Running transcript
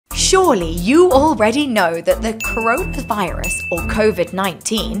Surely you already know that the coronavirus or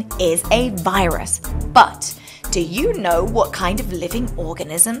COVID-19 is a virus. But do you know what kind of living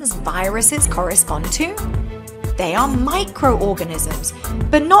organisms viruses correspond to? They are microorganisms,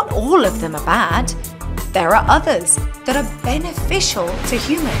 but not all of them are bad. There are others that are beneficial to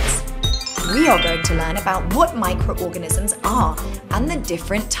humans. We are going to learn about what microorganisms are and the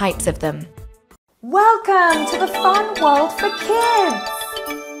different types of them. Welcome to the fun world for kids!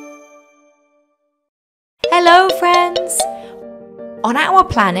 Hello friends! On our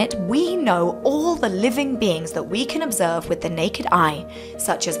planet, we know all the living beings that we can observe with the naked eye,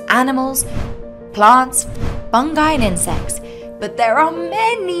 such as animals, plants, fungi and insects. But there are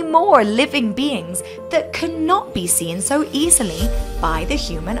many more living beings that cannot be seen so easily by the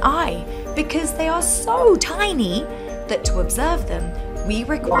human eye because they are so tiny that to observe them, we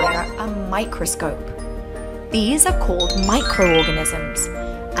require a microscope. These are called microorganisms,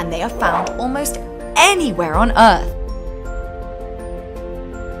 and they are found almost anywhere on Earth.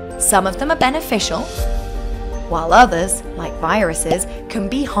 Some of them are beneficial, while others, like viruses, can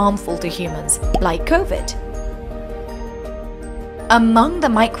be harmful to humans, like COVID. Among the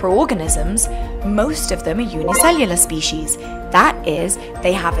microorganisms, most of them are unicellular species. That is,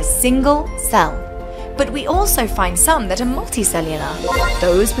 they have a single cell. But we also find some that are multicellular,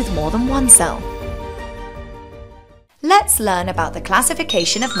 those with more than one cell. Let's learn about the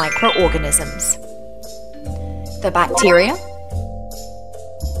classification of microorganisms. The bacteria,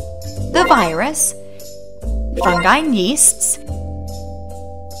 the virus, fungi and yeasts,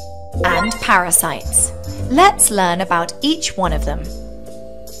 and parasites. Let's learn about each one of them.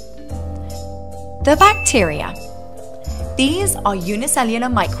 The bacteria. These are unicellular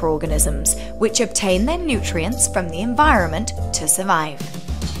microorganisms which obtain their nutrients from the environment to survive.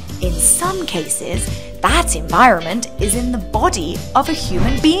 In some cases, that environment is in the body of a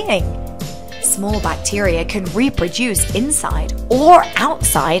human being. Small bacteria can reproduce inside or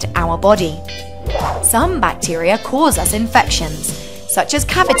outside our body. Some bacteria cause us infections, such as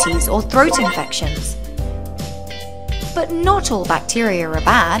cavities or throat infections. But not all bacteria are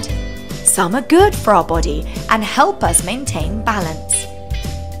bad. Some are good for our body and help us maintain balance.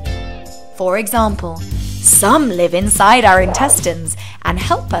 For example, some live inside our intestines and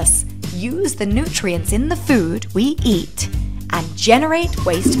help us use the nutrients in the food we eat and generate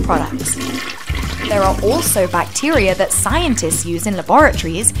waste products. There are also bacteria that scientists use in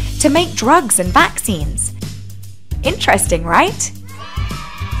laboratories to make drugs and vaccines. Interesting, right?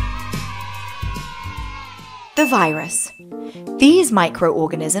 The virus. These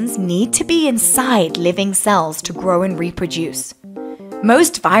microorganisms need to be inside living cells to grow and reproduce.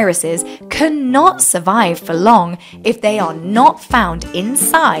 Most viruses cannot survive for long if they are not found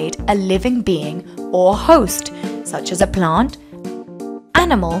inside a living being or host, such as a plant,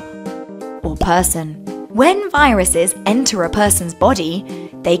 animal, or person. When viruses enter a person's body,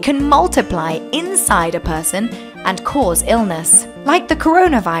 they can multiply inside a person and cause illness, like the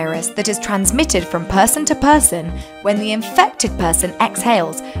coronavirus that is transmitted from person to person when the infected person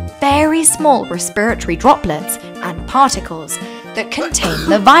exhales very small respiratory droplets and particles that contain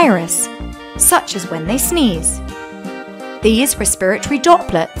the virus, such as when they sneeze. These respiratory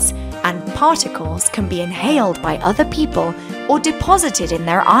droplets and particles can be inhaled by other people or deposited in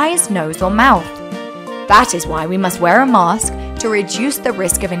their eyes, nose, or mouth. That is why we must wear a mask to reduce the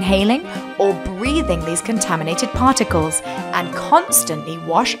risk of inhaling or breathing these contaminated particles and constantly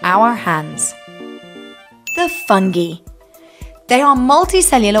wash our hands. The fungi. They are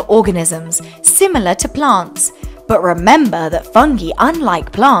multicellular organisms similar to plants, but remember that fungi,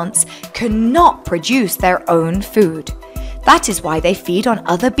 unlike plants, cannot produce their own food. That is why they feed on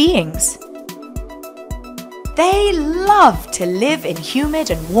other beings. They love to live in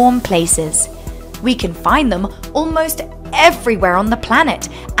humid and warm places. We can find them almost everywhere on the planet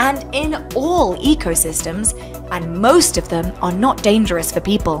and in all ecosystems, and most of them are not dangerous for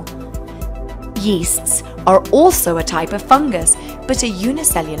people. Yeasts are also a type of fungus, but a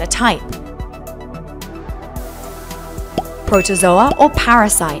unicellular type. Protozoa or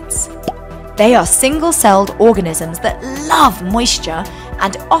parasites. They are single-celled organisms that love moisture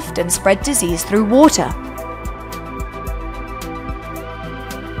and often spread disease through water.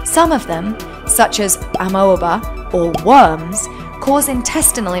 Some of them, such as amoeba or worms, cause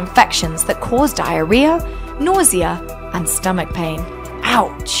intestinal infections that cause diarrhea, nausea, and stomach pain.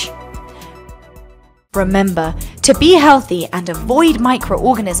 Ouch! Remember, to be healthy and avoid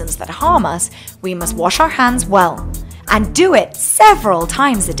microorganisms that harm us, we must wash our hands well, and do it several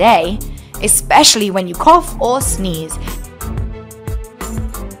times a day, especially when you cough or sneeze.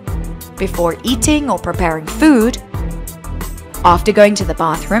 Before eating or preparing food, after going to the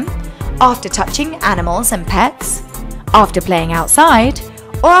bathroom, after touching animals and pets, after playing outside,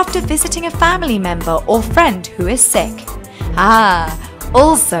 or after visiting a family member or friend who is sick.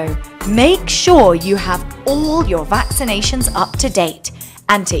 Also, make sure you have all your vaccinations up to date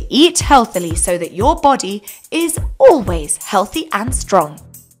and to eat healthily so that your body is always healthy and strong.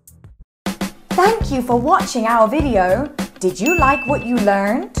 Thank you for watching our video. Did you like what you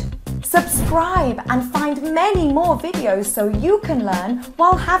learned? Subscribe and find many more videos so you can learn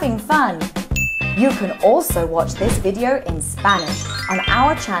while having fun. You can also watch this video in Spanish on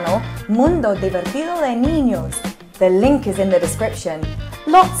our channel Mundo Divertido de Niños. The link is in the description.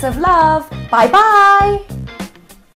 Lots of love. Bye bye.